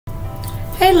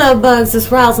Hey love bugs, it's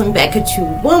Roslynn back at you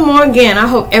one more again. I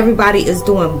hope everybody is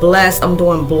doing blessed. I'm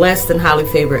doing blessed and highly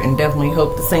favored, and definitely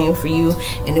hope the same for you.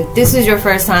 And if this is your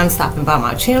first time stopping by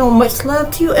my channel, much love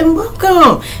to you and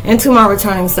welcome. And to my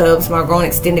returning subs, my growing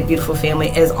extended beautiful family,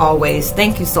 as always,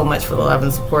 thank you so much for the love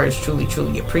and support. It's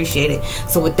truly appreciated.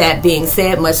 So with that being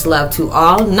said, much love to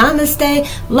all. Namaste,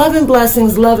 love and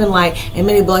blessings, love and light, and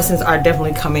many blessings are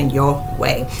definitely coming your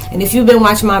way. And if you've been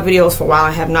watching my videos for a while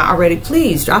and have not already,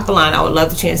 please drop a line. I would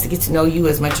love the chance to get to know you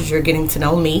as much as you're getting to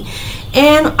know me,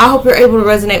 and I hope you're able to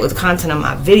resonate with the content of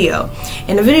my video.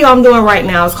 And the video I'm doing right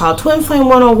now is called Twin Flame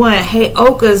 101.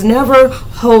 Heyokas, never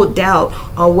hold doubt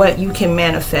on what you can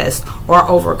manifest or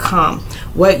overcome.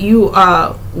 What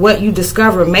you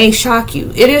discover may shock you.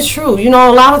 It is true. You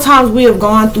know, a lot of times we have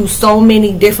gone through so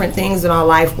many different things in our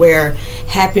life where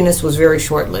happiness was very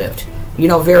short-lived. You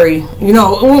know,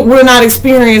 we're not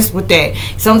experienced with that.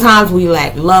 Sometimes we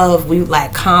lack love, we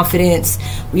lack confidence,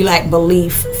 we lack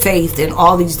belief, faith, and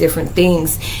all these different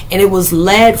things. And it was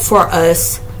led for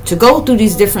us to go through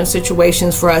these different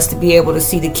situations for us to be able to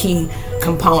see the key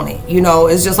component. You know,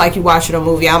 it's just like you watching a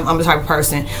movie. I'm the type of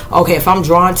person, okay, if I'm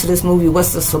drawn to this movie,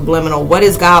 what's the subliminal? What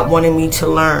is God wanting me to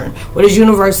learn? What is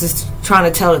universe is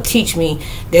trying to teach me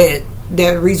that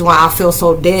the reason why I feel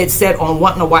so dead set on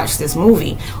wanting to watch this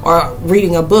movie or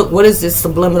reading a book? What is this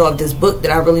subliminal of this book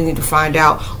that I really need to find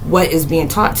out what is being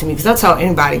taught to me? Because I tell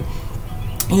anybody,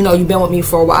 you know, you've been with me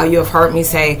for a while, you have heard me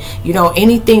say, you know,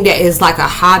 anything that is like a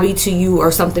hobby to you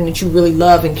or something that you really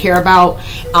love and care about,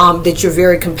 that you're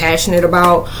very compassionate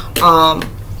about,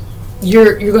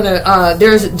 you're gonna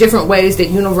there's different ways that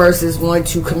universe is going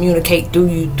to communicate through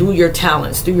you, through your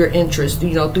talents, through your interests,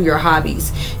 you know, through your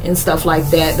hobbies and stuff like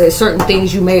that. There's certain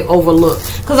things you may overlook,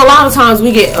 because a lot of times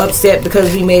we get upset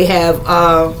because we may have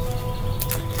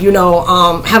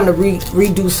having to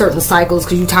redo certain cycles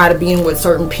because you're tired of being with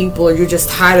certain people, or you're just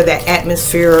tired of that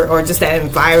atmosphere or just that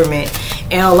environment.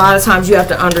 And a lot of times you have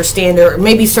to understand there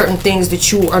may be certain things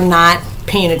that you are not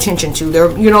paying attention to there,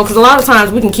 you know, because a lot of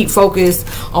times we can keep focused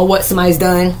on what somebody's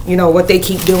done, you know, what they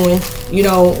keep doing, you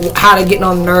know, how they're getting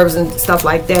on the nerves and stuff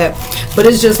like that. But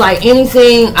it's just like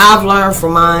anything I've learned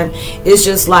from mine, it's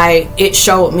just like it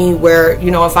showed me where,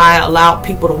 you know, if I allowed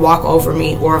people to walk over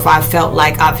me, or if I felt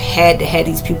like I've had to have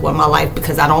these people in my life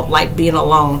because I don't like being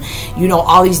alone, you know,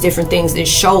 all these different things, it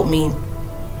showed me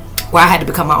where I had to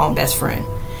become my own best friend.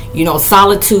 You know,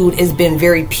 solitude has been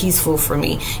very peaceful for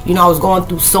me. You know, I was going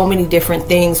through so many different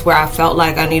things where I felt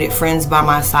like I needed friends by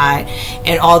my side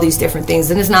and all these different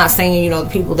things. And it's not saying, you know, the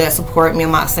people that support me,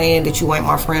 I'm not saying that you ain't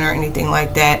my friend or anything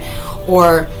like that,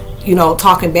 or, you know,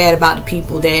 talking bad about the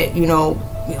people that, you know,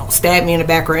 stab me in the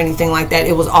back or anything like that.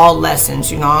 It was all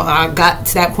lessons. You know, I got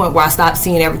to that point where I stopped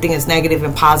seeing everything as negative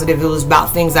and positive. It was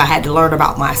about things I had to learn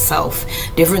about myself,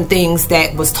 different things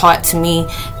that was taught to me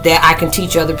that I can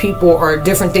teach other people, or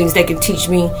different things they can teach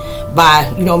me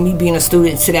by, you know, me being a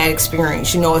student to that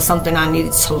experience. You know, it's something I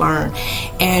needed to learn.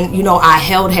 And, you know, I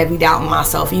held heavy doubt in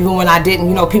myself even when I didn't.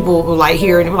 You know, people were like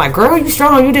here and they were like, girl, you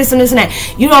strong, you this and this and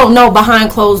that. You don't know,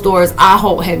 behind closed doors I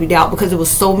hold heavy doubt because there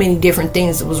was so many different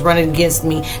things that was running against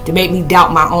me to make me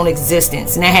doubt my own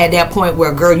existence. And I had that point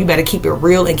where, girl, you better keep it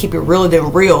real, and keep it realer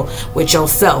than real with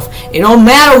yourself. It don't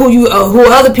matter who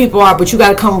other people are, but you got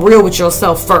to come real with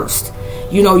yourself first.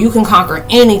 You know, you can conquer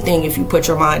anything if you put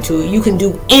your mind to it. You can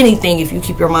do anything if you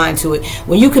keep your mind to it.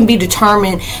 When you can be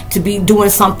determined to be doing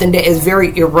something that is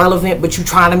very irrelevant, but you're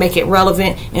trying to make it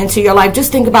relevant into your life,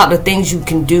 just think about the things you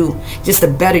can do just to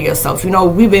better yourself. You know,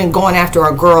 we've been going after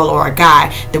a girl or a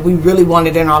guy that we really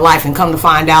wanted in our life, and come to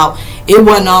find out it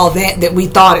wasn't all that we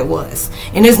thought it was.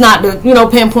 And it's not to, you know,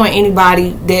 pinpoint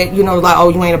anybody that, you know, like, oh,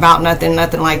 you ain't about nothing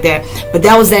like that. But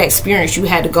that was that experience you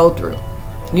had to go through,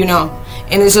 you know.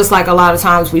 And it's just like a lot of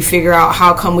times we figure out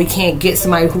how come we can't get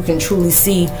somebody who can truly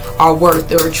see our worth,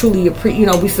 or truly, you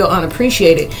know, we feel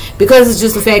unappreciated, because it's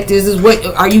just the fact is what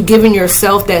are you giving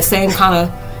yourself that same kind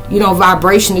of, you know,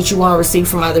 vibration that you want to receive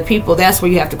from other people? That's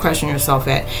where you have to question yourself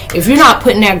at. If you're not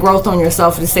putting that growth on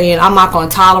yourself and saying, I'm not going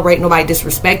to tolerate nobody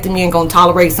disrespecting me, and going to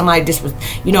tolerate somebody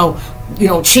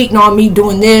cheating on me,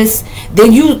 doing this,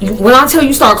 then when I tell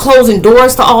you start closing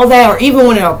doors to all that, or even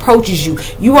when it approaches you,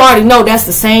 you already know that's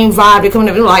the same vibe that coming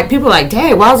up. Like, people are like,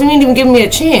 dang, why wasn't you even giving me a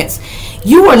chance?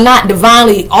 You are not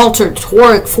divinely altered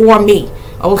for me.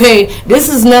 Okay, this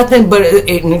is nothing but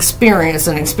an experience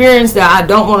that I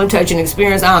don't want to touch, an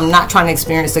experience I'm not trying to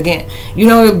experience again. You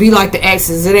know, it'd be like the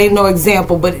exes. It ain't no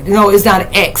example, but you know, it's not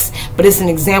an ex, but it's an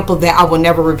example that I will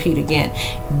never repeat again.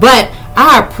 But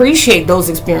I appreciate those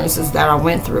experiences that I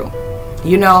went through.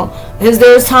 You know, Because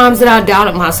there's times that I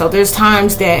doubted myself. There's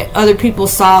times that other people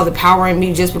saw the power in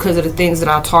me just because of the things that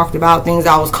I talked about, things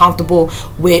I was comfortable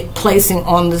with placing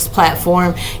on this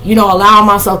platform, you know, allowing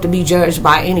myself to be judged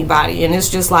by anybody. And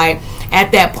it's just like,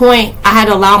 at that point, I had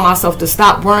to allow myself to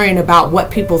stop worrying about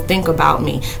what people think about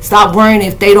me. Stop worrying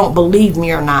if they don't believe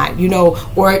me or not, you know,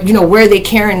 or, you know, where they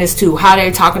carrying this to, how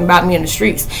they're talking about me in the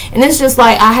streets. And it's just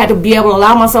like, I had to be able to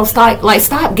allow myself,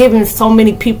 stop giving so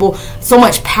many people so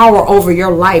much power over your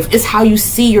life. It's how you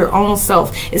see your own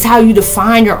self. It's how you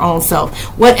define your own self.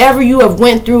 Whatever you have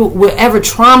went through, whatever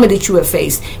trauma that you have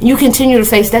faced, and you continue to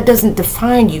face, that doesn't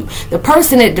define you. The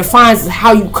person that defines is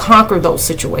how you conquer those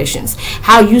situations,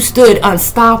 how you stood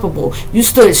unstoppable, you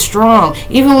stood strong,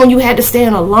 even when you had to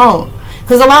stand alone.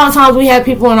 Because a lot of times we have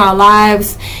people in our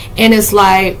lives, and it's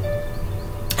like,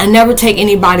 I never take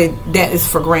anybody that is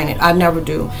for granted. I never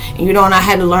do. And, you know, and I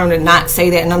had to learn to not say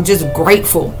that. And I'm just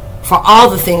grateful for all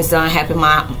the things that happened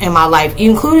in my life,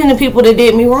 including the people that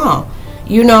did me wrong,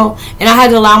 you know. And I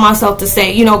had to allow myself to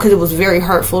say, you know, because it was very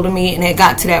hurtful to me, and it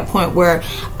got to that point where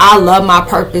I love my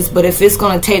purpose, but if it's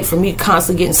going to take for me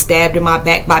constantly getting stabbed in my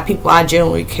back by people I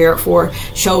genuinely cared for,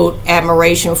 showed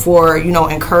admiration for, you know,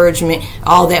 encouragement,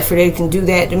 all that, for they can do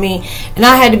that to me. And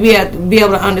I had to be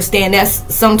able to understand that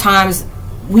sometimes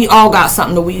we all got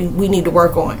something that we need to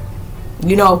work on.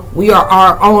 You know, we are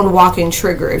our own walking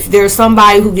trigger. If there's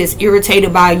somebody who gets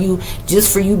irritated by you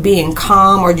just for you being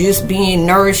calm or just being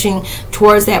nourishing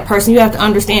towards that person, you have to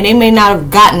understand they may not have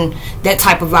gotten that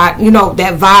type of vibe, you know,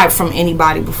 that vibe from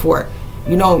anybody before.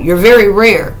 You know, you're very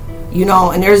rare. You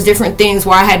know, and there's different things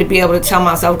where I had to be able to tell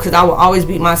myself, because I would always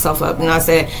beat myself up, and I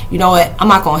said, you know what, I'm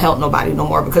not going to help nobody no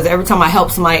more, because every time I help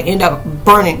somebody, I end up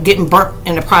getting burnt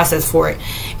in the process for it.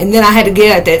 And then I had to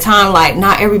get at that time, like,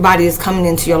 not everybody is coming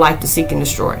into your life to seek and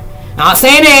destroy. Now, I'm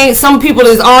saying there ain't some people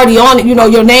that's already on it, you know,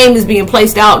 your name is being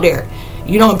placed out there.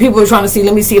 You know, and people are trying to see,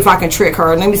 let me see if I can trick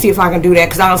her. Let me see if I can do that.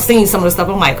 Because I've seen some of the stuff.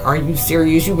 I'm like, are you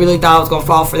serious? You really thought I was going to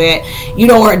fall for that? You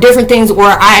know, or different things where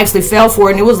I actually fell for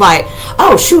it. And it was like,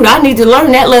 oh, shoot, I need to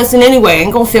learn that lesson anyway. I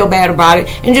ain't going to feel bad about it.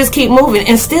 And just keep moving.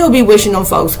 And still be wishing them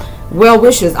folks well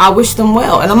wishes. I wish them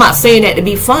well. And I'm not saying that to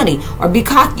be funny or be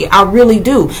cocky. I really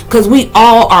do. Because we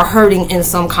all are hurting in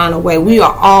some kind of way. We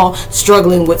are all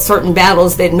struggling with certain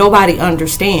battles that nobody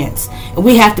understands. And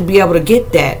we have to be able to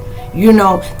get that. You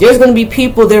know, there's going to be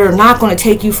people that are not going to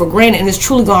take you for granted and is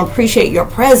truly going to appreciate your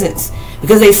presence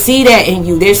because they see that in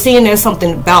you. They're seeing there's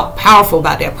something powerful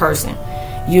about that person,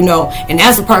 you know, and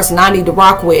that's the person I need to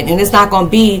rock with. And it's not going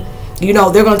to be, you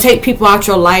know, they're going to take people out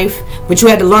your life, but you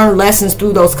had to learn lessons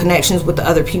through those connections with the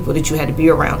other people that you had to be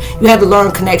around. You had to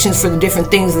learn connections for the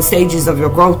different things and stages of your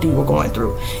growth you were going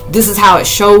through. This is how it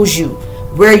shows you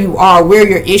where you are, where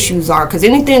your issues are. Because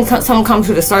anything, something comes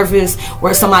to the surface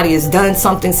where somebody has done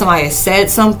something, somebody has said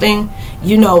something,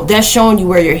 you know, that's showing you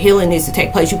where your healing needs to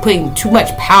take place. You're putting too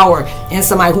much power in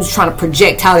somebody who's trying to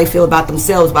project how they feel about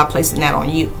themselves by placing that on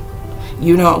you.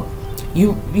 You know,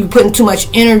 you putting too much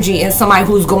energy in somebody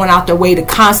who's going out their way to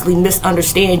constantly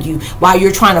misunderstand you while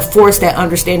you're trying to force that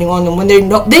understanding on them when they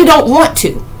don't want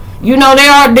to. You know,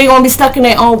 they're going to be stuck in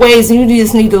their own ways, and you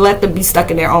just need to let them be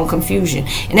stuck in their own confusion.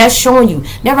 And that's showing you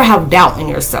never have doubt in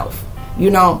yourself.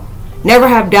 You know, never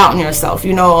have doubt in yourself.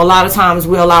 You know, a lot of times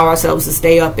we allow ourselves to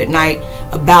stay up at night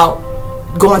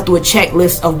about going through a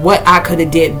checklist of what I could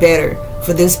have did better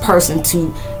for this person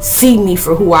to see me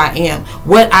for who I am,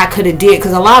 what I could have did.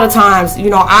 Because a lot of times,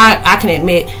 you know, I can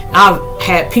admit I've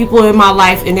had people in my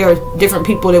life, and there are different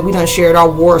people that we done shared our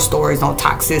war stories on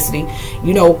toxicity,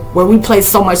 you know, where we place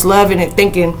so much love in it,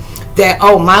 thinking that,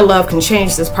 oh, my love can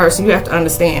change this person. You have to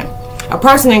understand, a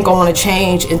person ain't going to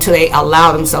change until they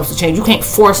allow themselves to change. You can't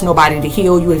force nobody to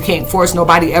heal. You can't force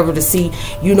nobody ever to see,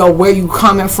 you know, where you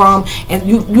coming from. And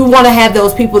you want to have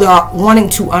those people that are wanting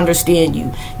to understand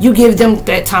you. You give them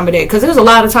that time of day. Because there's a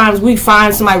lot of times we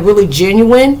find somebody really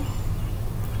genuine.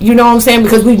 You know what I'm saying?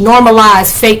 Because we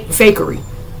normalize fakery.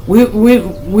 We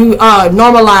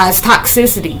normalize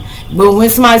toxicity. But when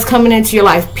somebody's coming into your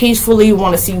life peacefully,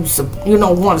 want to see you, you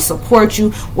know, want to support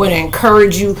you, want to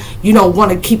encourage you, you know,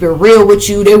 want to keep it real with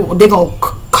you, they're going to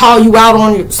call you out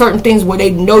on certain things where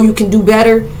they know you can do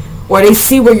better, or they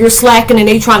see where you're slacking and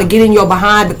they trying to get in your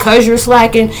behind because you're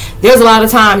slacking. There's a lot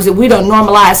of times that we don't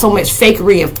normalize so much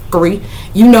fakery and fuckery.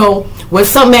 You know, when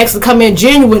something actually come in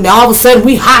genuine, all of a sudden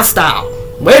we hostile.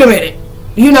 Wait a minute.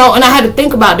 You know, and I had to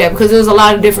think about that because there's a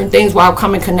lot of different things where I've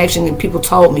come in connection and people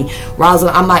told me,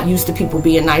 Roslynn, I'm not used to people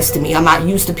being nice to me. I'm not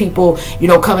used to people, you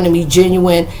know, coming to me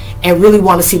genuine and really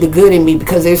want to see the good in me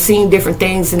because they've seen different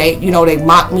things and they, you know, they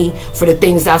mock me for the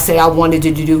things I said I wanted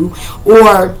to do.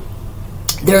 Or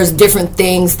there's different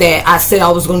things that I said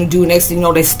I was going to do. Next thing you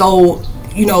know, they stole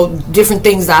you know, different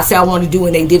things that I said I want to do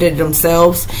and they did it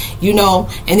themselves, you know.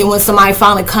 And then when somebody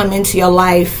finally come into your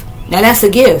life, now that's a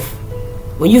gift.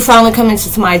 When you finally come into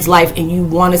somebody's life and you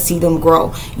want to see them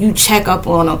grow, you check up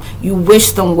on them, you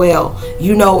wish them well,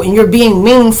 you know, and you're being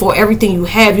meaningful. Everything you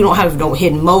have, you don't have no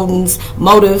hidden motives,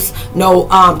 no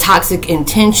toxic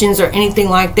intentions or anything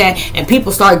like that. And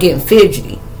people start getting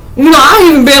fidgety. You know, I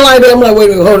ain't even been like that. I'm like, wait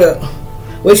a minute, hold up,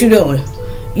 what you doing?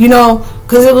 You know,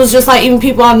 because it was just like, even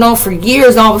people I've known for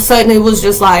years, all of a sudden it was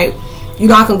just like, you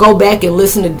know, I can go back and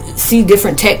listen to, see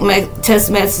different text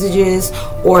messages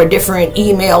or different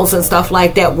emails and stuff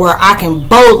like that, where I can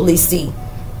boldly see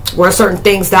where certain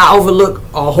things that I overlook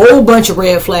a whole bunch of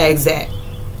red flags at,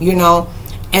 you know.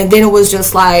 And then it was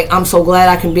just like, I'm so glad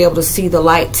I can be able to see the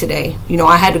light today. You know,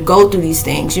 I had to go through these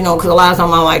things, you know, because a lot of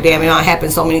times I'm like, damn, it don't happen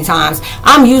so many times.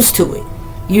 I'm used to it.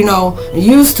 You know,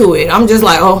 used to it. I'm just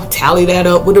like, oh, tally that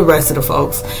up with the rest of the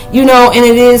folks, you know, and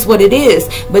it is what it is.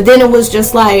 But then it was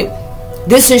just like,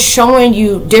 this is showing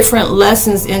you different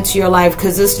lessons into your life,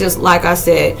 because it's just like I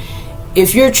said,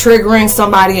 if you're triggering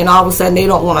somebody and all of a sudden they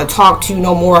don't want to talk to you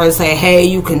no more and say, hey,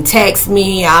 you can text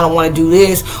me, I don't want to do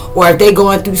this, or if they're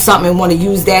going through something and want to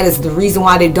use that as the reason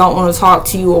why they don't want to talk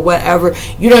to you or whatever,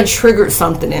 you done triggered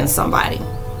something in somebody.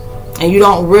 And you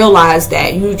don't realize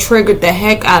that you triggered the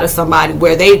heck out of somebody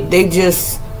where they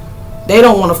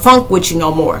don't want to funk with you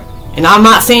no more. And I'm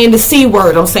not saying the C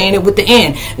word, I'm saying it with the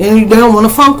N. They don't want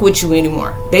to funk with you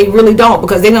anymore. They really don't,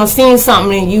 because they done seen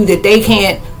something in you that they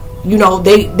can't, you know,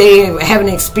 they haven't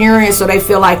experienced, or they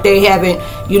feel like they haven't,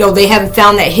 you know, they haven't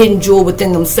found that hidden jewel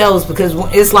within themselves. Because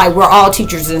it's like we're all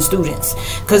teachers and students,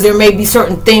 because there may be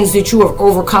certain things that you have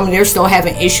overcome and they're still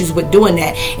having issues with doing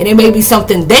that, and it may be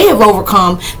something they have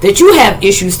overcome that you have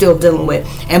issues still dealing with,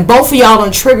 and both of y'all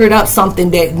done triggered up something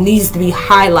that needs to be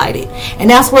highlighted. And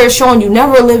that's where it's showing you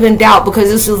never live in doubt, because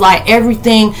this is like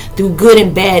everything through good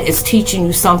and bad is teaching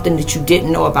you something that you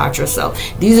didn't know about yourself.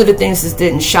 These are the things that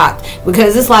didn't shock,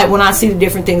 because it's like when I see the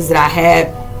different things that I had,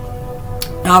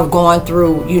 I've gone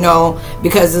through, you know,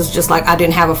 because it's just like I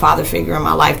didn't have a father figure in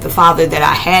my life. The father that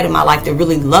I had in my life that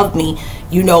really loved me,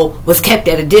 you know, was kept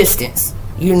at a distance,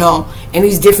 you know. And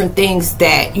these different things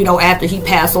that, you know, after he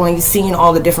passed on, he's seen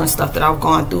all the different stuff that I've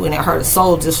gone through, and it hurt his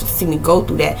soul just to see me go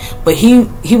through that. But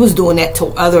he was doing that to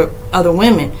other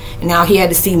women, and now he had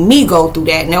to see me go through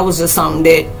that. And that was just something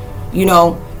that, you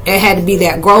know, it had to be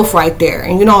that growth right there.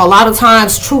 And you know, a lot of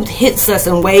times truth hits us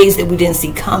in ways that we didn't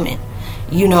see coming,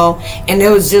 you know. And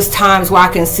there was just times where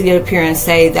I can sit up here and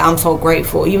say that I'm so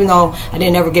grateful, even though I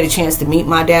didn't ever get a chance to meet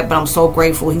my dad, but I'm so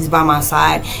grateful he's by my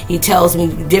side. He tells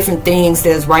me different things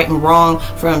that's right and wrong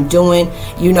for him doing,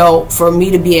 you know, for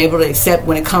me to be able to accept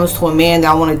when it comes to a man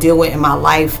that I want to deal with in my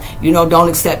life. You know, don't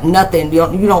accept nothing. You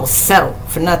don't settle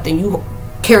for nothing. You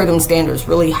carry them standards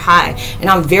really high. And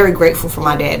I'm very grateful for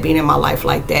my dad being in my life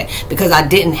like that, because I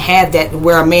didn't have that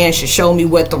where a man should show me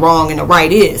what the wrong and the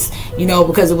right is, you know,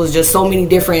 because it was just so many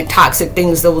different toxic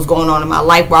things that was going on in my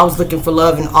life where I was looking for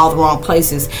love in all the wrong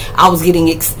places. I was getting,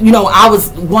 you know, I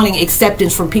was wanting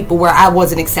acceptance from people where I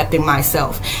wasn't accepting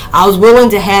myself. I was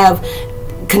willing to have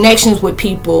connections with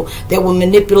people that would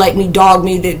manipulate me, dog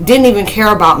me, that didn't even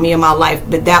care about me in my life,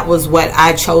 but that was what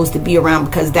I chose to be around,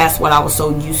 because that's what I was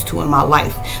so used to in my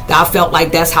life, that I felt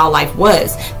like that's how life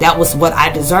was, that was what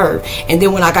I deserved. And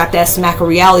then when I got that smack of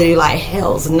reality, like,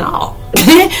 hells no.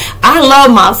 I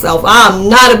love myself. I'm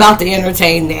not about to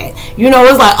entertain that. You know,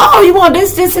 it's like, oh, you want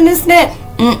this and this and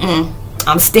that.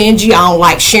 I'm stingy. I don't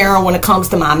like sharing when it comes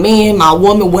to my man, my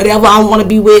woman, whatever I want to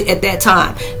be with at that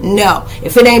time. No,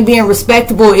 if it ain't being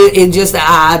respectable,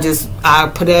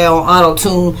 I put it on auto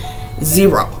tune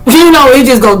 0. You know, it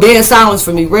just go dead silence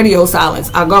for me, radio silence.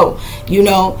 I go, you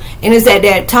know, and it's at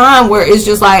that time where it's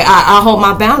just like I hold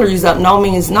my boundaries up. No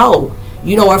means no.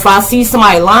 You know, if I see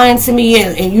somebody lying to me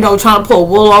and you know, trying to pull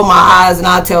wool over my eyes, and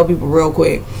I tell people real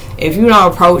quick, if you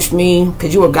don't approach me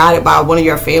because you were guided by one of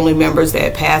your family members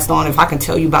that passed on, if I can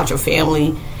tell you about your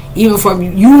family, even from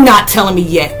you not telling me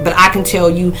yet, but I can tell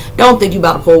you, don't think you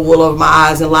about to pull wool over my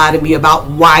eyes and lie to me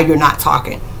about why you're not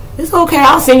talking. It's okay.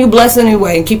 I'll send you blessing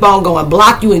anyway and keep on going,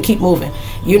 block you and keep moving,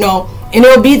 you know. And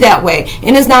it'll be that way.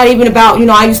 And it's not even about, you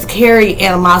know, I used to carry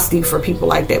animosity for people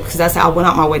like that, because that's how I went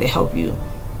out my way to help you.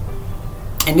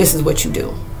 And this is what you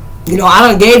do. You know, I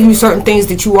done gave you certain things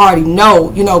that you already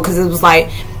know, you know, because it was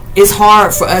like, it's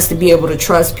hard for us to be able to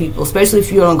trust people, especially if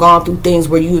you done gone through things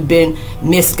where you've been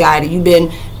misguided, you've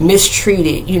been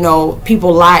mistreated, you know,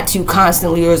 people lied to you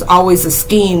constantly. There was always a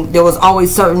scheme. There was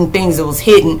always certain things that was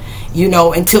hidden, you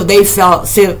know, until they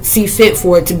see fit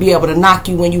for it to be able to knock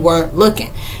you when you weren't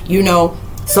looking, you know.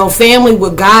 So family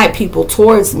would guide people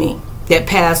towards me that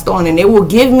passed on, and they will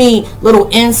give me little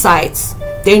insights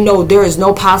They know there is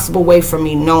no possible way for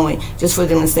me knowing, just for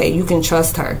them to say, you can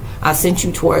trust her. I sent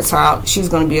you towards her. She's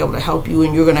going to be able to help you,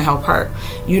 and you're going to help her.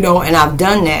 You know, and I've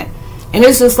done that. And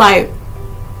it's just like,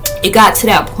 it got to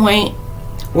that point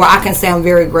where I can say I'm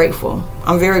very grateful.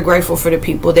 I'm very grateful for the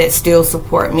people that still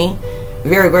support me.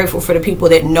 Very grateful for the people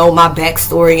that know my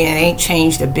backstory and ain't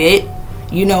changed a bit.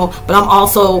 You know, but I'm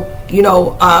also, you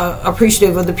know,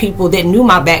 appreciative of the people that knew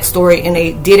my backstory, and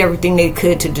they did everything they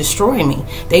could to destroy me.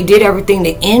 They did everything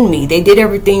to end me. They did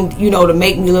everything, you know, to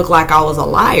make me look like I was a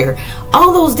liar.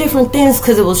 All those different things,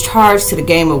 because it was charged to the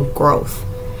game of growth.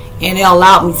 And it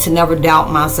allowed me to never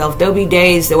doubt myself. There'll be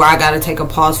days where I got to take a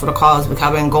pause for the cause, because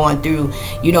I've been going through,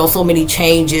 you know, so many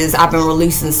changes. I've been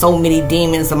releasing so many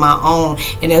demons of my own.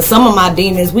 And then some of my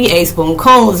demons, we ate spoon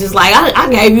cones. Just like, I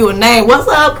gave you a name. What's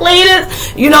up,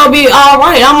 Cletus? You know, be all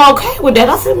right. I'm okay with that.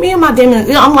 I said, me and my demons,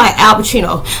 you know, I'm like Al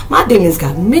Pacino. My demons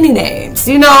got many names,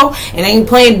 you know. And I ain't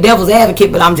playing devil's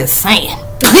advocate, but I'm just saying.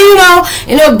 You know,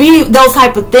 and it'll be those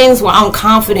type of things where I'm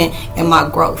confident in my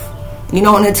growth. You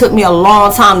know, and it took me a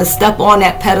long time to step on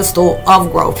that pedestal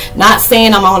of growth. Not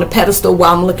saying I'm on a pedestal where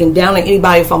I'm looking down at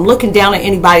anybody. If I'm looking down at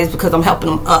anybody, it's because I'm helping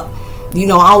them up. You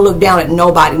know, I don't look down at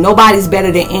nobody. Nobody's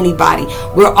better than anybody.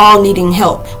 We're all needing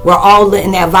help. We're all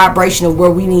in that vibration of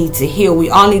where we need to heal. We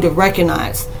all need to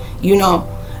recognize, you know.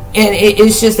 And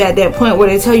it's just at that point where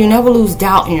they tell you never lose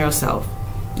doubt in yourself.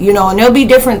 You know, and there'll be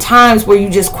different times where you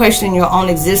just question your own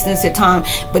existence at times,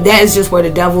 but that is just where the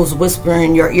devil's whispering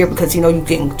in your ear, because, you know, you're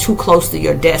getting too close to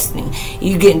your destiny.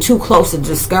 You're getting too close to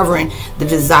discovering the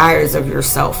desires of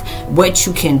yourself, what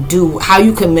you can do, how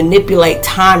you can manipulate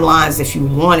timelines if you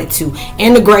wanted to,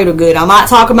 in the greater good. I'm not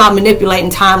talking about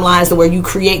manipulating timelines where you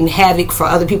creating havoc for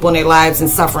other people in their lives and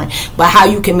suffering, but how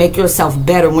you can make yourself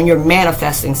better when you're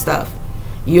manifesting stuff.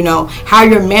 You know, how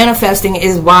you're manifesting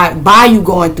is by you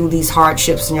going through these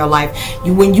hardships in your life.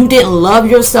 When you didn't love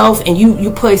yourself and you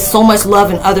place so much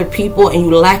love in other people, and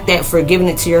you lack that for giving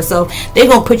it to yourself, they're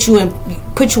gonna put you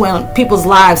in people's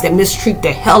lives that mistreat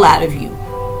the hell out of you.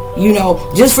 You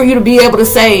know, just for you to be able to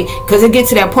say, because it gets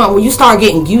to that point where you start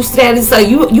getting used to that. It's like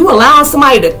you allowing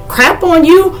somebody to crap on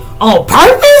you on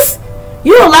purpose.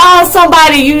 You allow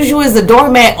somebody to use you as a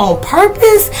doormat on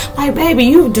purpose? Like, baby,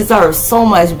 you deserve so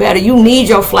much better. You need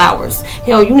your flowers.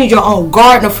 Hell, you need your own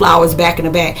garden of flowers back in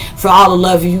the back for all the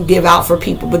love you give out for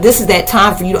people. But this is that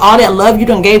time for you. All that love you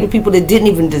done gave to people that didn't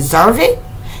even deserve it,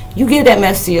 you give that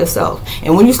mess to yourself.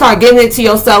 And when you start giving it to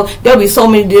yourself, there'll be so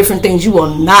many different things you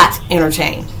will not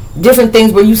entertain. Different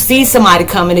things where you see somebody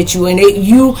coming at you, and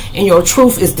you and your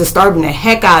truth is disturbing the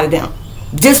heck out of them,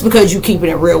 just because you keeping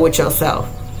it real with yourself.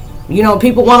 You know,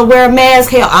 people want to wear a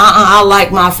mask. Hell, I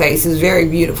like my face. It's very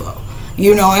beautiful.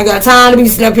 You know, I ain't got time to be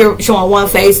sitting up here showing one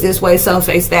face this way, some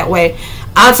face that way.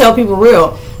 I tell people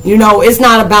real. You know, it's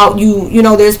not about you. You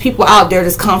know, there's people out there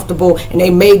that's comfortable, and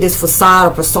they made this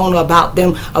facade or persona about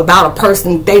them, about a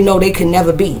person they know they can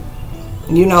never be.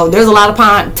 You know, there's a lot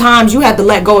of times you have to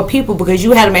let go of people because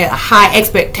you had them at a high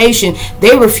expectation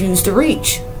they refuse to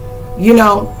reach. You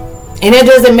know. And it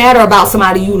doesn't matter about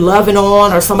somebody you loving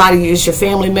on, or somebody is your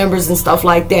family members and stuff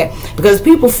like that. Because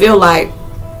people feel like,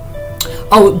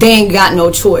 oh, they ain't got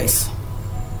no choice.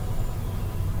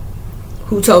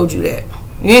 Who told you that?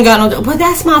 You ain't got no choice. But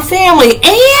that's my family.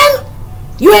 And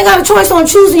you ain't got a choice on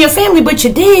choosing your family, but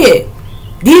you did.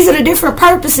 These are the different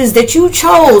purposes that you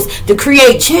chose to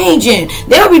create change in.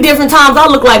 There'll be different times I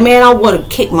look like, man, I would have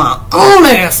kicked my own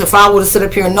ass if I would have sit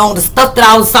up here and known the stuff that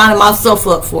I was signing myself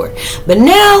up for. But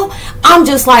now, I'm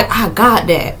just like, I got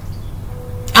that.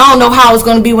 I don't know how it's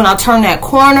going to be when I turn that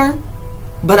corner,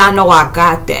 but I know I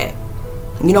got that.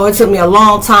 You know, it took me a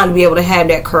long time to be able to have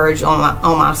that courage on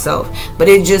myself. But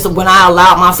it just, when I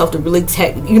allowed myself to really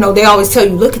you know, they always tell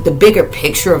you, look at the bigger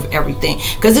picture of everything.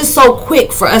 Because it's so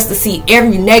quick for us to see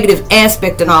every negative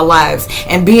aspect in our lives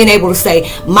and being able to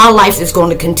say, my life is going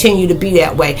to continue to be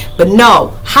that way. But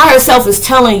no, higher self is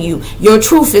telling you, your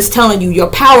truth is telling you,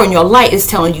 your power and your light is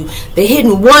telling you, the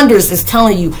hidden wonders is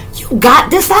telling you, you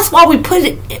got this. That's why we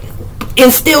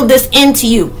instilled this into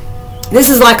you. This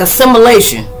is like a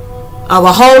simulation of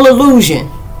a whole illusion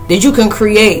that you can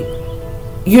create,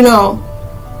 you know,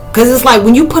 because it's like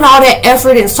when you put all that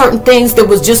effort in certain things that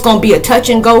was just going to be a touch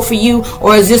and go for you,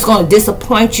 or is just going to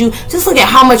disappoint you. Just look at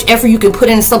how much effort you can put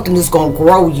into something that's going to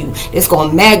grow you, it's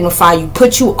going to magnify you,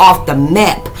 put you off the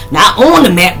map, not on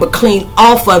the map, but clean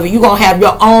off of it. You're going to have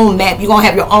your own map, you're going to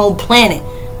have your own planet.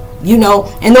 You know,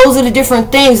 and those are the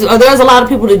different things. There's a lot of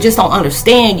people that just don't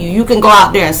understand you. You can go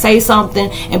out there and say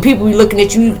something, and people be looking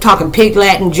at you talking pig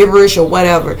Latin, gibberish, or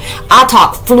whatever. I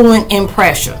talk fluent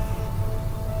impression.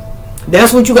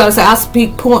 That's what you got to say. I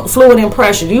speak fluent in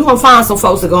pressure. You're going to find some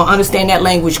folks that are going to understand that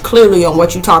language clearly on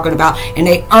what you're talking about. And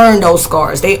they earn those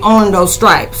scars. They earn those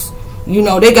stripes. You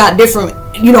know, they got different,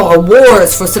 you know,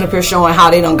 awards for sitting up here showing how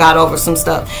they done got over some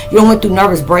stuff. You don't went through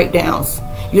nervous breakdowns.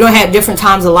 You don't have different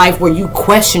times of life where you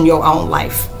question your own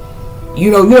life.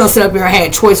 You know, you don't sit up here and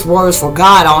had choice words for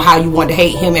God on how you want to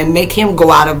hate him and make him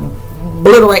go out of,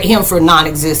 obliterate him for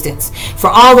non-existence, for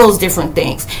all those different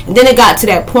things. And then it got to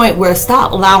that point where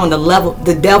stop allowing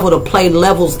the devil to play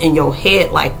levels in your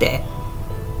head like that.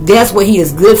 That's what he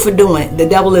is good for doing. The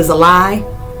devil is a lie.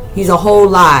 He's a whole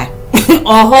lie.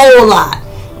 A whole lie.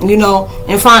 You know,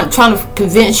 and trying to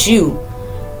convince you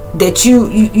that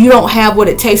you don't have what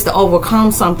it takes to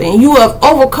overcome something. You have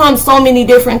overcome so many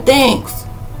different things.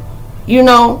 You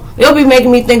know, they'll be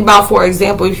making me think about, for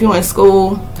example, if you're in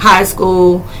school, high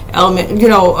school,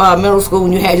 middle school,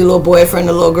 when you had your little boyfriend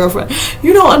or little girlfriend.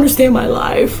 You don't understand my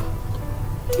life.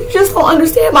 You just don't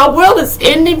understand. My world is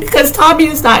ending because Tommy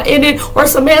is not in it, or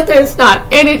Samantha is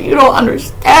not in it. You don't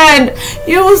understand.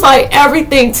 It was like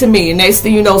everything to me. And next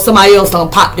thing you know, somebody else done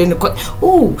popped in the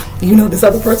ooh, you know, this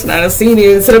other person I done seen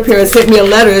you sit up here and sent me a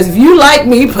letter. If you like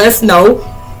me, press no.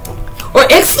 Or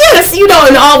yes, you know,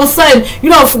 and all of a sudden, you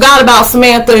know, forgot about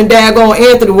Samantha and daggone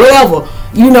Anthony, whatever.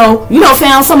 You know,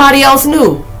 found somebody else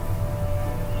new.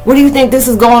 What do you think this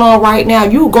is going on right now?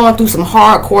 You're going through some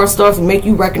hardcore stuff and make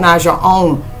you recognize your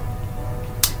own.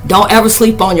 Don't ever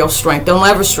sleep on your strength. Don't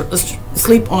ever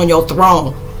sleep on your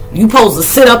throne. You're supposed to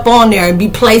sit up on there and be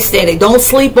placed at it. Don't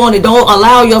sleep on it. Don't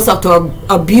allow yourself to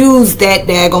abuse that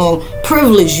daggone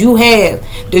privilege you have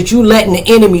that you letting the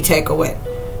enemy take away.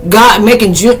 God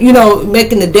making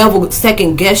the devil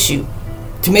second guess you,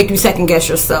 to make you second guess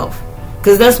yourself.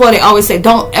 Because that's why they always say,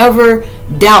 don't ever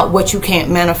doubt what you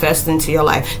can't manifest into your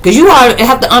life. Because you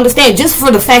have to understand, just for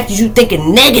the fact that you're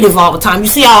thinking negative all the time, you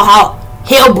see how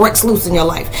hell breaks loose in your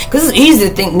life. Because it's easy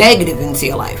to think negative into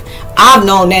your life. I've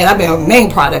known that. I've been a main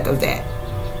product of that.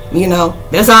 You know,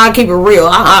 that's how I keep it real.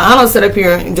 I don't sit up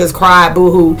here and just cry,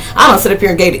 boo-hoo. I don't sit up here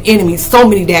and gave the enemy so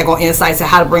many daggone insights on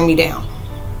how to bring me down.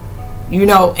 You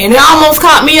know, and it almost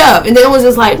caught me up. And then it was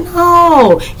just like,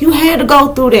 no, you had to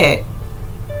go through that.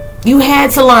 You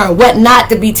had to learn what not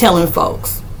to be telling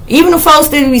folks. Even the folks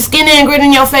that be skinning and gritting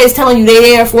in your face telling you they're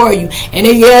there for you. And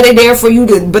they're there for you,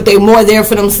 but they're more there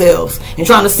for themselves. And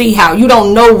trying to see how. You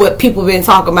don't know what people been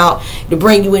talking about to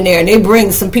bring you in there. And they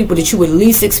bring some people that you would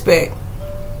least expect.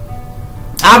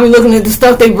 I'll be looking at the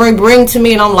stuff they bring to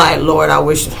me. And I'm like, Lord, I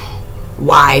wish.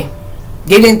 Why?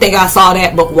 They didn't think I saw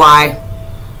that, but why?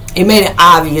 It made it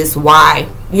obvious why,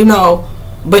 you know.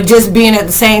 But just being at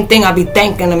the same thing, I'll be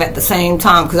thanking them at the same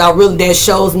time, because that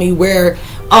shows me where,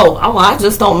 I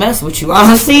just don't mess with you.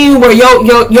 I'm seeing where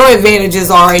your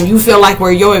advantages are, and you feel like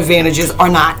where your advantages are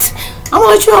not. I'm gonna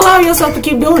let you allow yourself to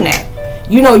keep doing that.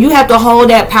 You know, you have to hold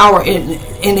that power,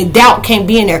 and the doubt can't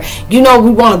be in there. You know,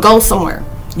 we want to go somewhere.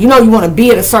 You know, you want to be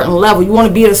at a certain level. You want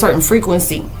to be at a certain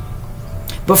frequency.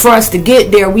 But for us to get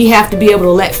there, we have to be able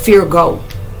to let fear go.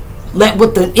 Let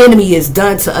what the enemy has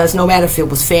done to us, no matter if it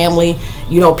was family,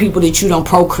 you know, people that you don't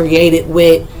procreated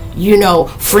with, you know,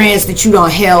 friends that you don't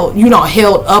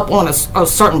held up on a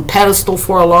certain pedestal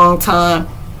for a long time,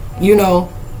 you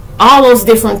know, all those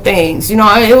different things. You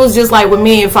know, it was just like with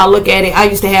me, if I look at it, I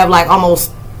used to have like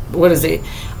almost,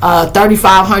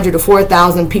 3,500 to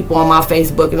 4,000 people on my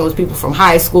Facebook, and it was people from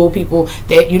high school, people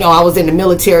that, you know, I was in the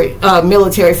military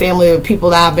family of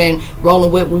people that I've been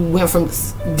rolling with. We went from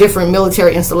different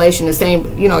military installation, the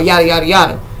same, you know, yada yada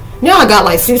yada. Now I got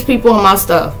like 6 people on my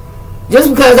stuff, just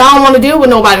because I don't want to deal with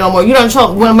nobody no more. You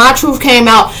don't. When my truth came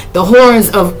out, the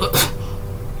horns of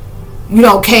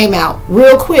came out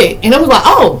real quick, and it was like,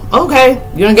 oh, okay,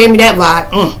 you done gave me that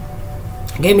vibe.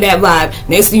 Gave me that vibe.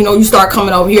 Next thing you know, you start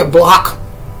coming over here, block.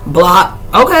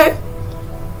 Okay.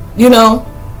 You know,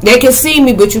 they can see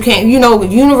me, but you can't. You know, the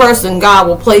universe and God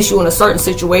will place you in a certain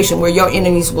situation where your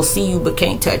enemies will see you but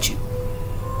can't touch you.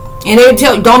 And they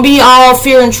tell you, don't be all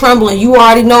fear and trembling. You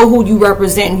already know who you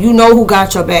represent. You know who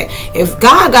got your back. If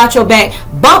God got your back,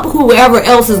 bump whoever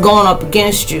else is going up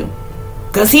against you.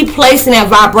 Because he placing that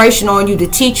vibration on you to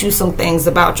teach you some things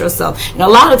about yourself. And a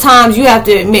lot of times you have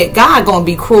to admit, God going to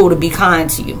be cruel to be kind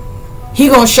to you. He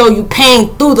going to show you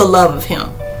pain through the love of him.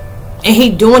 And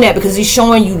he doing that because he's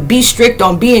showing you to be strict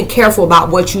on being careful about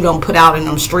what you don't put out in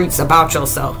them streets about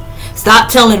yourself. Stop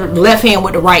telling the left hand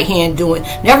what the right hand doing.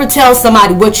 Never tell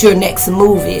somebody what your next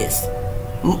move is.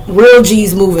 Real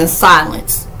G's move in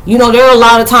silence. You know, there are a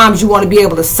lot of times you want to be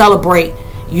able to celebrate,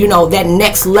 you know, that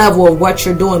next level of what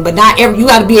you're doing, but not every. You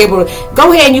got to be able to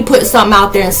go ahead and you put something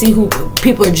out there and see who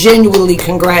people are genuinely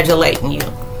congratulating you,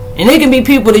 And it can be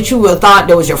people that you would have thought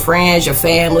that was your friends, your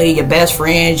family, your best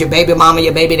friends, your baby mama,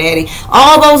 your baby daddy,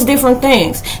 all those different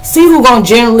things. See who's going to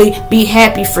generally be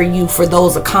happy for you for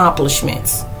those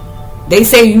accomplishments. They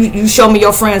say you show me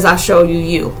your friends, I show you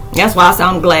you. That's why I say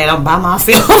I'm glad I'm by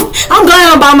myself. I'm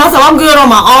glad I'm by myself. I'm good on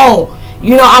my own.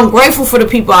 You know, I'm grateful for the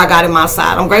people I got in my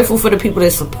side. I'm grateful for the people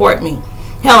that support me.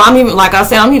 Hell, I'm even, like I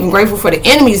said, I'm even grateful for the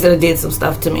enemies that did some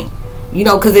stuff to me. You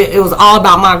know, because it was all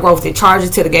about my growth. It charges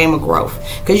to the game of growth.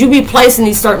 Because you be placed in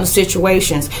these certain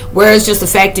situations where it's just the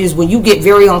fact is when you get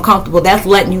very uncomfortable, that's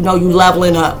letting you know you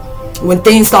leveling up. When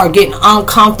things start getting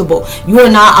uncomfortable, you are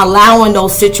not allowing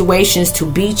those situations to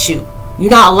beat you.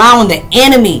 You're not allowing the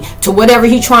enemy to whatever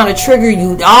he's trying to trigger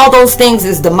you. All those things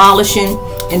is demolishing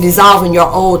and dissolving your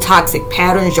old toxic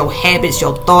patterns, your habits,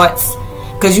 your thoughts.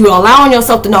 Because you're allowing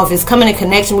yourself to know if it's coming in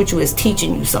connection with you, it's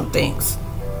teaching you some things.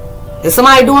 If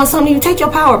somebody doing something, you take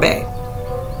your power back.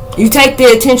 You take the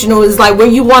attention. It's like where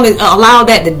you want to allow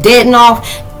that to deaden off,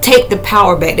 take the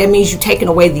power back. That means you're taking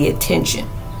away the attention.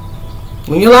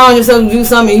 When you're allowing yourself to do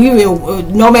something,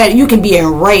 no matter, you can be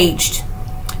enraged,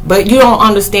 but you don't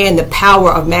understand the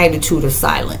power of magnitude of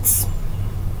silence.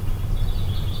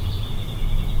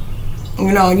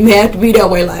 You know, you have to be that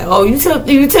way. Like, oh, you took note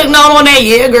on that,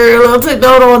 yeah, girl. I took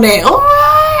note on that. All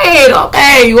right,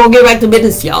 okay, you gonna get back to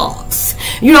business, y'all.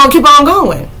 You know, keep on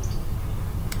going.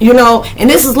 You know, and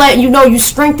this is letting you know you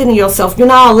strengthening yourself. You're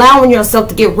not allowing yourself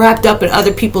to get wrapped up in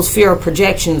other people's fear of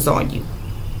projections on you.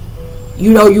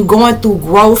 You know, you're going through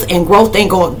growth, and growth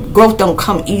don't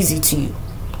come easy to you.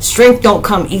 Strength don't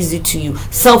come easy to you.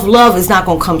 Self-love is not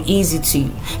going to come easy to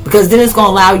you, because then it's going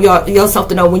to allow yourself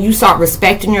to know when you start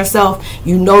respecting yourself,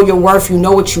 you know your worth, you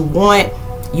know what you want,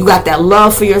 you got that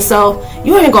love for yourself.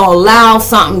 You ain't going to allow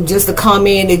something just to come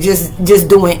in and just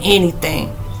doing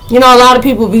anything. You know, a lot of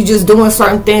people be just doing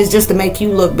certain things just to make you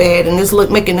look bad, and just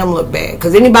making them look bad.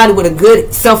 Because anybody with a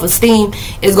good self-esteem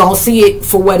is going to see it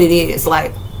for what it is.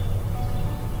 Like,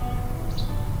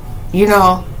 you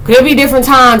know, there'll be different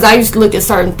times I used to look at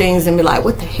certain things and be like,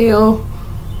 what the hell?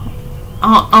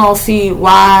 I don't see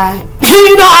why.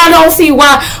 You know, I don't see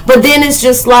why. But then it's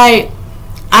just like,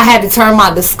 I had to turn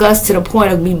my disgust to the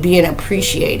point of me being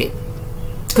appreciated.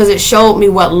 Because it showed me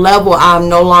what level I'm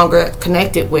no longer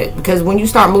connected with. Because when you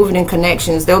start moving in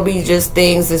connections, there'll be just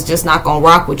things that's just not going to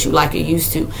rock with you like it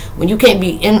used to. When you can't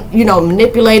be,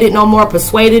 manipulated no more,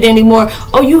 persuaded anymore,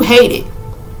 oh, you hate it.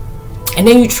 And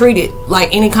then you treat it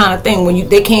like any kind of thing. When you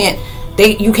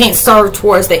can't serve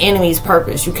towards the enemy's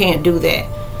purpose. You can't do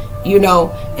that. You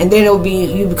know, and then it'll be,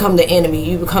 you become the enemy,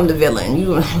 you become the villain.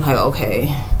 You're like,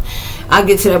 okay, I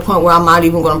get to that point where I'm not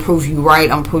even going to prove you right,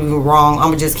 I'm proving you wrong. I'm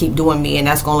going to just keep doing me, and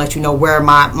that's going to let you know where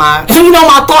my my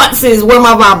thoughts is, where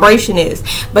my vibration is.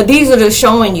 But these are just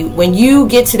showing you, when you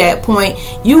get to that point,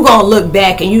 you going to look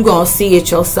back and you going to see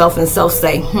it yourself and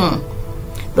say,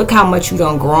 look how much you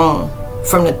done grown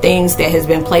from the things that has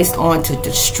been placed on to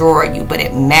destroy you, but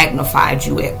it magnified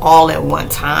you all at one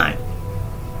time.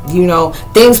 You know,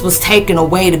 things was taken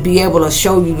away to be able to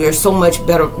show you there's so much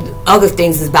better, other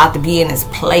things is about to be in its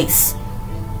place.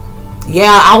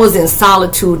 Yeah, I was in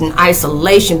solitude and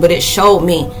isolation, but it showed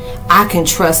me I can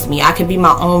trust me. I can be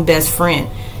my own best friend.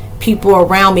 People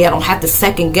around me, I don't have to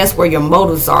second guess where your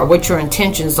motives are, what your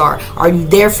intentions are. Are you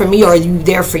there for me, or are you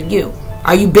there for you?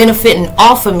 Are you benefiting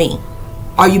off of me?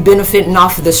 Are you benefiting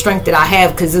off of the strength that I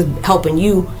have because it's helping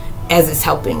you as it's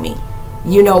helping me?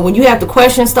 You know, when you have to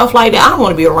question stuff like that, I don't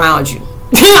want to be around you.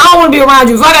 I don't want to be around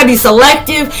you. If I got to be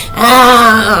selective,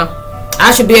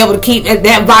 I should be able to keep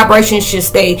that vibration should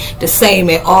stay the same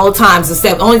at all times.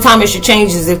 Except the only time it should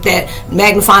change is if that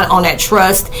magnifying on that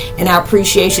trust and that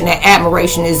appreciation, that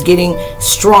admiration is getting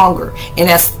stronger, and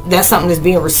that's something that's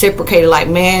being reciprocated. Like,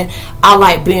 man, I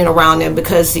like being around them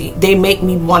because they make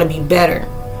me want to be better.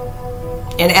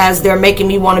 And as they're making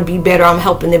me want to be better, I'm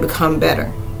helping them become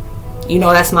better. You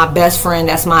know, that's my best friend.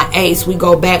 That's my ace. We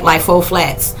go back like 4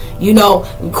 flats. You know,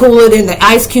 cooler than the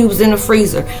ice cubes in the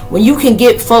freezer. When you can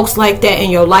get folks like that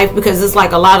in your life, because it's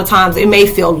like a lot of times it may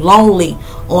feel lonely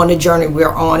on the journey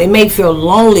we're on. It may feel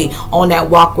lonely on that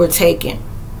walk we're taking.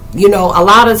 You know, a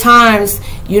lot of times,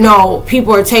 you know,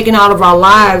 people are taken out of our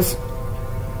lives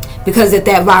because at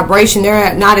that vibration,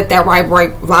 they're not at that right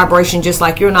vibration, just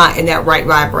like you're not in that right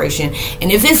vibration.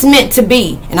 And if it's meant to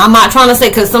be, and I'm not trying to say,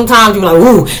 because sometimes you're like,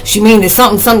 ooh, she mean that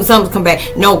something come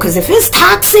back. No, because if it's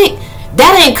toxic,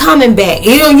 that ain't coming back.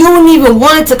 You don't even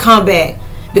want it to come back,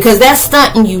 because that's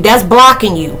stunting you, that's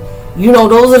blocking you. You know,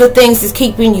 those are the things that's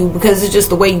keeping you, because it's just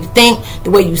the way you think, the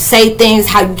way you say things,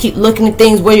 how you keep looking at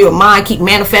things, where your mind keep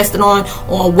manifesting on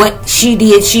what she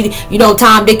did. You know,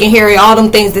 Tom, Dick, and Harry, all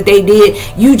them things that they did,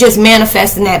 you just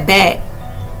manifesting that back.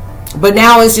 But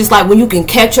now it's just like when you can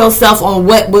catch yourself on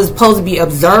what was supposed to be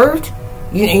observed,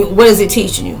 what is it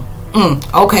teaching you?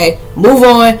 Okay, move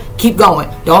on, keep going.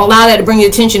 Don't allow that to bring your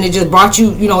attention. It just brought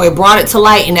you, it brought it to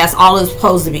light, and that's all it's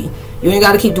supposed to be. You ain't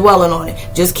got to keep dwelling on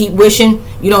it. Just keep wishing,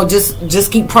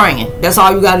 just keep praying. That's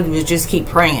all you got to do is just keep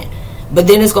praying. But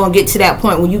then it's going to get to that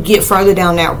point when you get further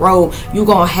down that road, you're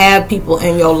going to have people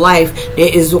in your life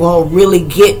that is going to really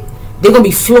they're going to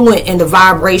be fluent in the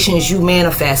vibrations you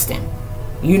manifesting.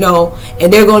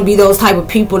 And they're going to be those type of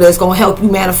people that's going to help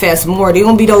you manifest more. They're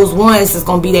going to be those ones that's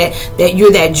going to be that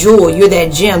you're that jewel, you're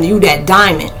that gem, you're that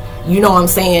diamond. You know what I'm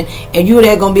saying? And you're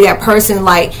that going to be that person,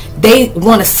 like, they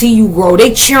want to see you grow.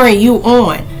 They cheering you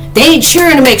on. They ain't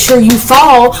cheering to make sure you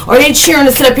fall, or they cheering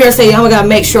to sit up here and say, I got to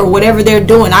make sure whatever they're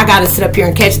doing, I got to sit up here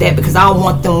and catch that because I don't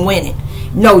want them winning.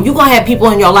 No, you're going to have people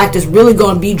in your life that's really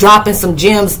going to be dropping some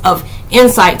gems of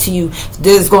insight to you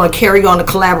that's going to carry on to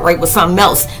collaborate with something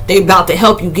else. They're about to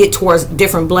help you get towards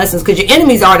different blessings, because your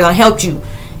enemies already going to help you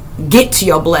get to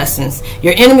your blessings.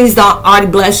 Your enemies already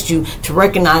blessed you to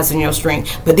recognizing your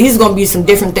strength. But these are going to be some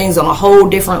different things on a whole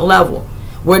different level,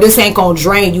 where this ain't going to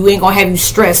drain you, ain't going to have you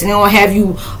stressed, and it going to have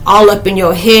you all up in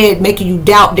your head, making you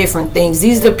doubt different things.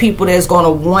 These are the people that's going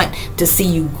to want to see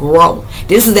you grow.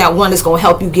 This is that one that's going to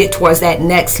help you get towards that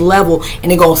next level,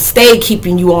 and they're going to stay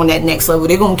keeping you on that next level.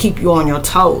 They're going to keep you on your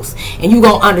toes, and you're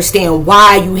going to understand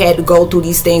why you had to go through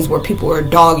these things where people were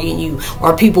dogging you,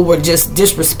 or people were just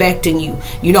disrespecting you.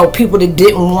 People that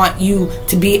didn't want you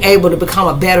to be able to become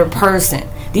a better person.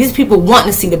 These people want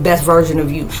to see the best version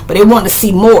of you, but they want to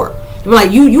see more. They're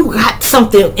like, you got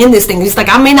something in this thing. It's like,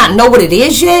 I may not know what it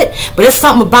is yet, but it's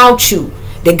something about you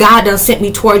that God done sent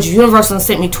me towards you. Universe done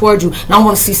sent me towards you, and I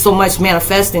want to see so much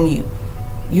manifest in you.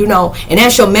 And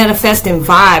that's your manifesting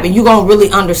vibe, and you're going to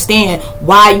really understand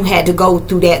why you had to go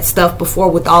through that stuff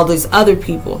before with all these other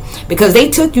people, because they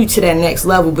took you to that next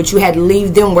level, but you had to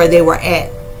leave them where they were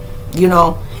at.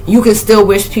 You can still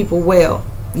wish people well.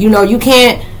 You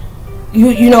can't,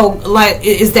 like,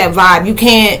 it's that vibe. You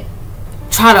can't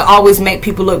try to always make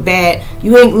people look bad.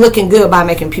 You ain't looking good by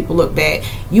making people look bad.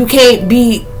 You can't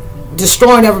be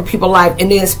destroying other people's life and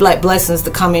then expect blessings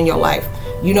to come in your life.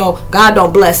 God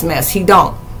don't bless mess. He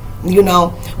don't.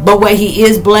 But what he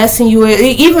is blessing you,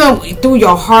 even through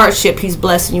your hardship, he's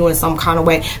blessing you in some kind of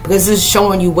way, because it's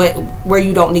showing you where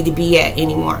you don't need to be at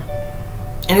anymore.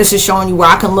 And this is showing you where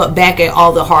I can look back at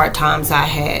all the hard times I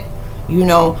had.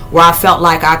 Where I felt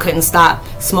like I couldn't stop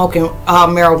smoking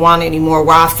marijuana anymore,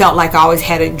 where I felt like I always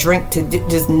had a drink to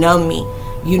just numb me,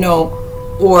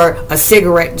 or a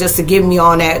cigarette just to give me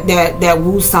on that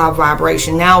woosah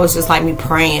vibration. Now it's just like me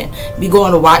praying, me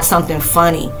going to watch something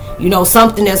funny,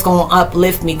 something that's going to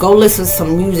uplift me. Go listen to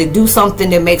some music, do something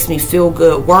that makes me feel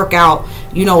good, work out,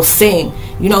 sing.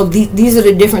 These are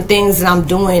the different things that I'm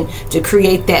doing to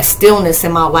create that stillness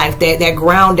in my life, that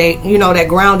grounding, that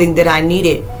grounding that I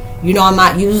needed. I'm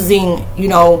not using,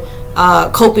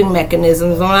 coping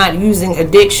mechanisms. I'm not using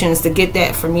addictions to get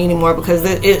that from me anymore, because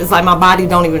it's like my body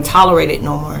don't even tolerate it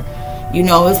no more.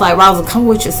 It's like, Roslynn, come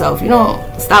with yourself.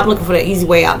 Stop looking for the easy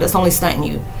way out. That's only stunting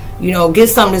you. Get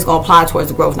something that's going to apply towards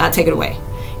the growth, not take it away.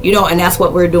 And that's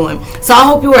what we're doing. So I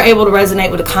hope you were able to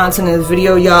resonate with the content of this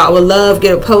video, y'all. I would love to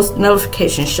get a post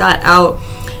notification shout out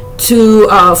to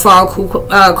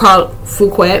Carl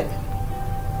Fouquet,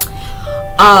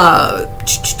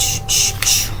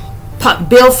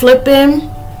 Bill Flippin,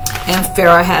 and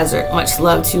Farrah Hazard. Much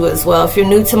love to you as well. If you're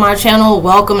new to my channel,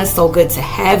 welcome. It's so good to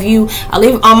have you. I'll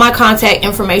leave all my contact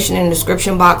information in the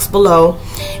description box below,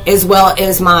 as well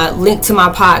as my link to my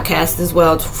podcast as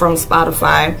well from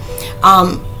Spotify.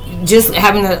 Just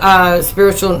having a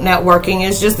spiritual networking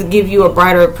is just to give you a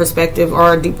brighter perspective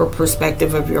or a deeper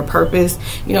perspective of your purpose.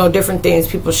 Different things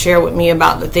people share with me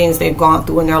about the things they've gone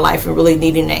through in their life and really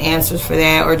needing the answers for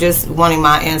that, or just wanting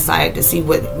my insight to see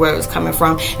where it's coming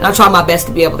from. And I try my best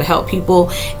to be able to help people.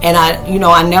 And I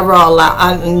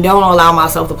don't allow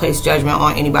myself to place judgment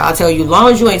on anybody. I'll tell you, as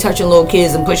long as you ain't touching little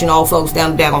kids and pushing old folks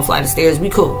down the daggone flight of stairs, we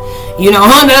cool.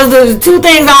 Those are two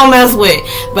things I don't mess with.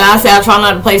 But I say I try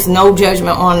not to place no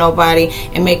judgment on nobody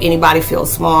and make anybody feel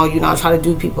small. I try to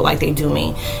do people like they do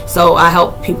me. So I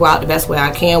help people out the best way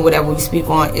I can. Whatever we speak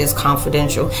on is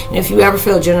confidential. And if you ever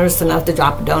feel generous enough to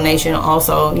drop a donation,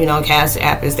 also, Cash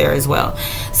App is there as well.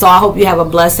 So I hope you have a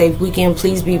blessed, safe weekend.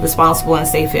 Please be responsible and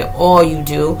safe in all you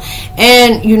do.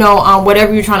 And,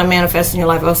 whatever you're trying to manifest in your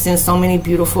life, I've seen so many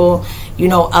beautiful,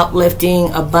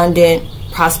 uplifting, abundant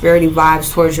prosperity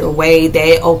vibes towards your way.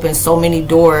 They open so many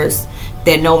doors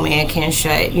that no man can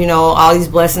shut. All these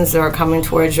blessings that are coming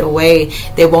towards your way,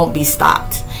 they won't be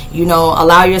stopped. You know,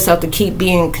 allow yourself to keep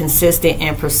being consistent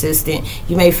and persistent.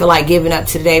 You may feel like giving up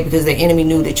today because the enemy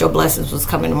knew that your blessings was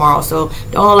coming tomorrow. So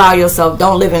don't allow yourself,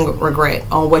 don't live in regret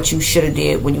on what you should have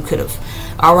did when you could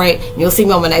have. All right, you'll see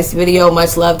me on my next video.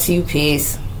 Much love to you.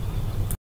 Peace.